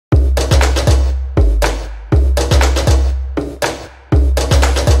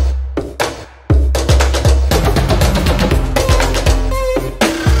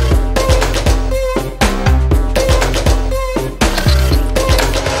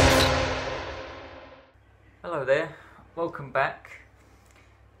welcome back.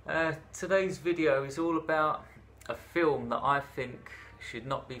 Today's video is all about a film that I think should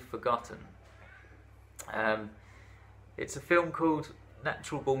not be forgotten. It's a film called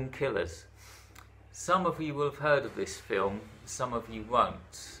Natural Born Killers. Some of you will have heard of this film, some of you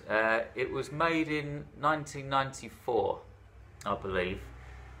won't. It was made in 1994, I believe.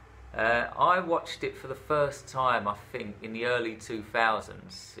 I watched it for the first time, I think, in the early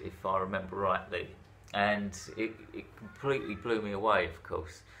 2000s, if I remember rightly. And it completely blew me away, of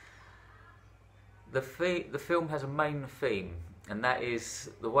course. The film has a main theme, and that is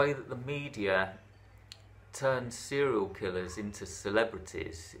the way that the media turns serial killers into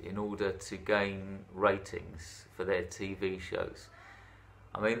celebrities in order to gain ratings for their TV shows.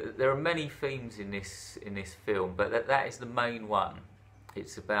 I mean, there are many themes in this film, but that is the main one.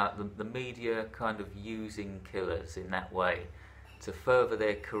 It's about the media kind of using killers in that way to further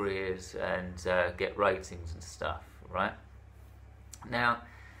their careers and get ratings and stuff, right? Now,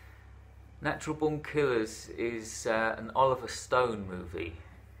 Natural Born Killers is an Oliver Stone movie.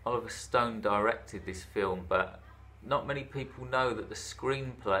 Oliver Stone directed this film, but not many people know that the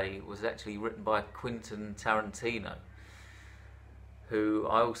screenplay was actually written by Quentin Tarantino, who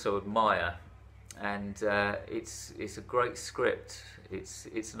I also admire. And it's a great script.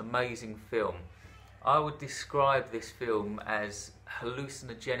 It's an amazing film. I would describe this film as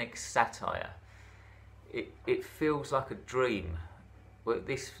hallucinogenic satire. It feels like a dream. Well,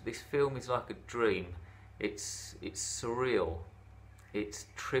 this film is like a dream. It's surreal. It's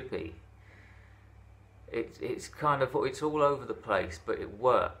trippy. It's kind of, it's all over the place, but it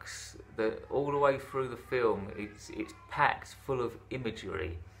works. All the way through the film, it's packed full of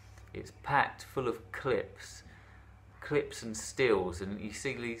imagery. It's packed full of clips and stills, and you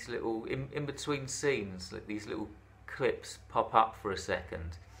see these little, in between scenes, these little clips pop up for a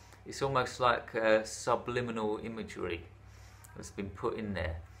second. It's almost like subliminal imagery that's been put in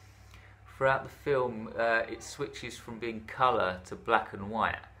there. Throughout the film, it switches from being colour to black and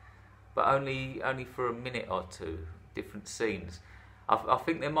white, but only for a minute or two, different scenes. I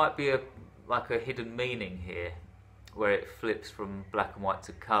think there might be a hidden meaning here, where it flips from black and white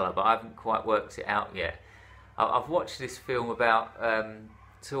to colour, but I haven't quite worked it out yet. I've watched this film about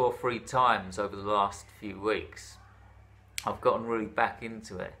 2 or 3 times over the last few weeks. I've gotten really back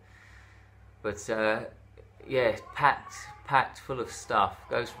into it. But yeah, it's packed full of stuff,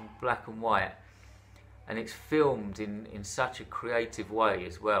 goes from black and white, and it's filmed in such a creative way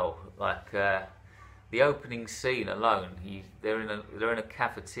as well. Like the opening scene alone, they're in a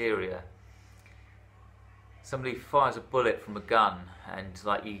cafeteria. Somebody fires a bullet from a gun, and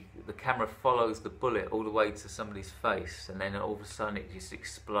the camera follows the bullet all the way to somebody's face, and then all of a sudden it just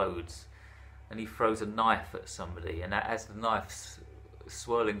explodes, and he throws a knife at somebody, and as the knife's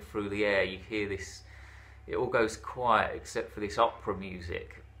swirling through the air, you hear this. It all goes quiet except for this opera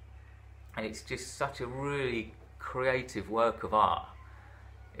music, and it's just such a really creative work of art.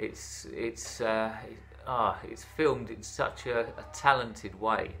 It's filmed in such a talented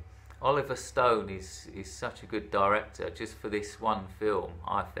way. Oliver Stone is such a good director just for this one film,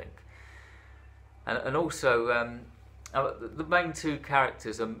 I think. And also, the main 2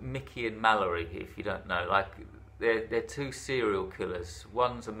 characters are Mickey and Mallory, if you don't know. Like, they're 2 serial killers.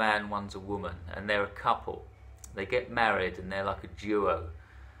 One's a man, one's a woman, and they're a couple. They get married, and they're like a duo,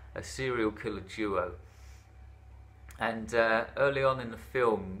 a serial killer duo. And early on in the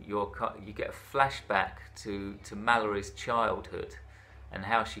film, you get a flashback to Mallory's childhood, and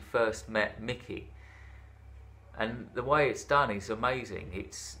how she first met Mickey. And the way it's done is amazing.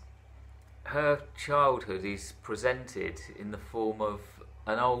 Her childhood is presented in the form of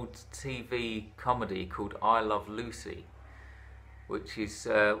an old TV comedy called I Love Lucy, which is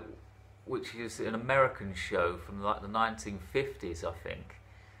an American show from like the 1950s, I think.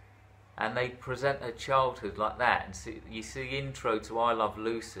 And they present her childhood like that, and you see the intro to I Love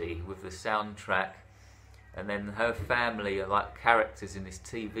Lucy with the soundtrack, and then her family are like characters in this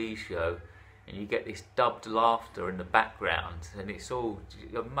TV show, and you get this dubbed laughter in the background, and it's all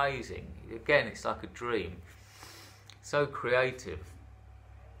amazing. Again, it's like a dream. So creative.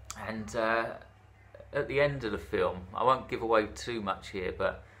 And at the end of the film, I won't give away too much here,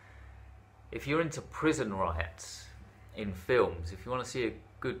 but if you're into prison riots in films, if you want to see a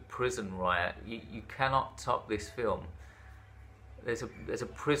good prison riot, you cannot top this film. There's a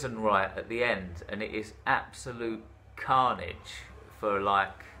prison riot at the end, and it is absolute carnage for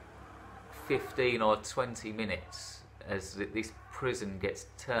like 15 or 20 minutes as this prison gets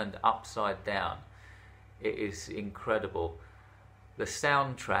turned upside down. It is incredible. The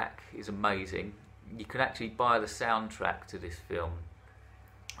soundtrack is amazing. You can actually buy the soundtrack to this film.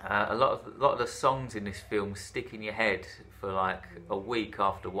 A lot of the songs in this film stick in your head for like a week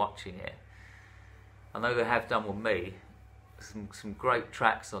after watching it. I know they have done with me. Some great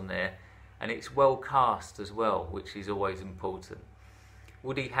tracks on there, and it's well cast as well, which is always important.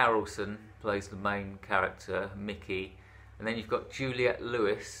 Woody Harrelson plays the main character, Mickey, and then you've got Juliette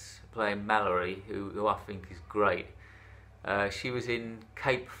Lewis playing Mallory, who I think is great. She was in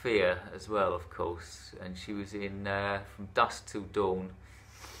Cape Fear as well, of course, and she was in From Dusk Till Dawn.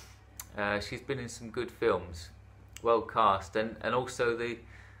 She's been in some good films, well cast, and also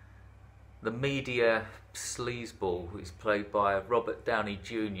the media sleazeball is played by Robert Downey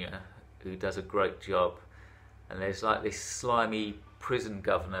Jr., who does a great job. And there's like this slimy prison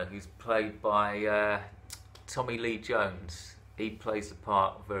governor who's played by Tommy Lee Jones. He plays the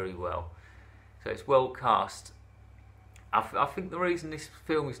part very well. So it's well cast. I think the reason this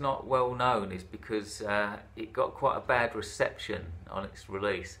film is not well known is because it got quite a bad reception on its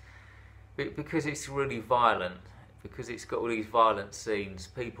release. Because it's really violent, because it's got all these violent scenes,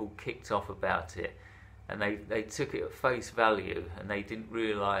 people kicked off about it, and they took it at face value, and they didn't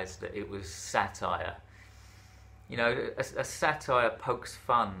realise that it was satire. You know, a satire pokes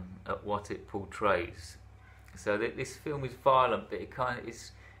fun at what it portrays. So this film is violent, but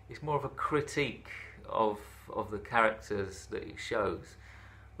it's more of a critique of the characters that it shows.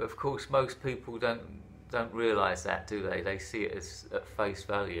 But of course, most people don't realise that, do they? They see it as at face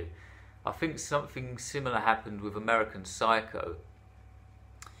value. I think something similar happened with American Psycho,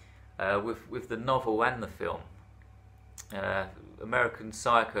 with the novel and the film. American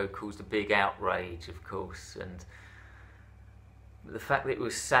Psycho caused a big outrage, of course, and the fact that it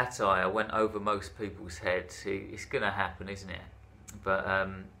was satire went over most people's heads. It's going to happen, isn't it? But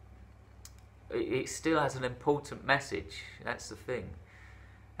it still has an important message. That's the thing.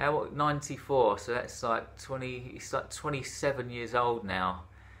 94, so that's like it's like 27 years old now.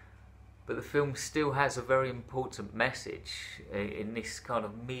 But the film still has a very important message in this kind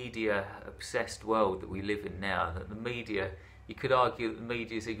of media-obsessed world that we live in now. That the media, you could argue that the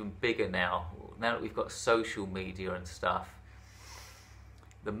media is even bigger now that we've got social media and stuff.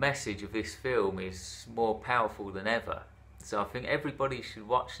 The message of this film is more powerful than ever. So I think everybody should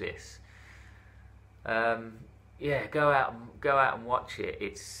watch this. Yeah, go out and watch it.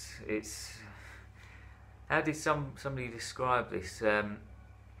 It's how did somebody describe this?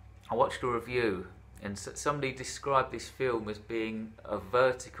 I watched a review, and somebody described this film as being a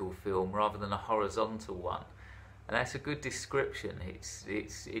vertical film rather than a horizontal one, and that's a good description.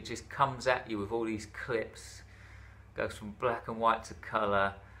 It just comes at you with all these clips, goes from black and white to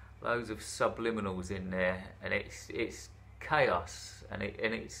colour, loads of subliminals in there, and it's chaos, and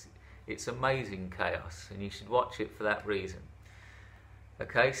it's amazing chaos, and you should watch it for that reason.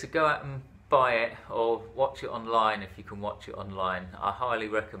 Okay, so go out and buy it or watch it online if you can watch it online. I highly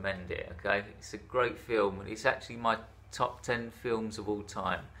recommend it. Okay, it's a great film, and it's actually my top 10 films of all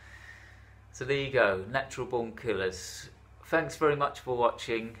time. So there you go, Natural Born Killers. Thanks very much for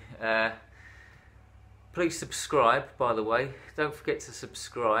watching. Please subscribe, by the way. Don't forget to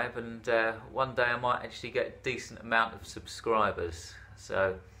subscribe, and one day I might actually get a decent amount of subscribers.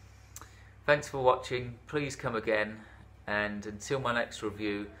 So thanks for watching. Please come again, and until my next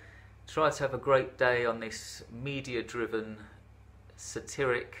review, try to have a great day on this media-driven,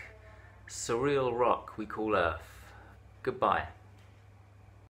 satiric, surreal rock we call Earth. Goodbye.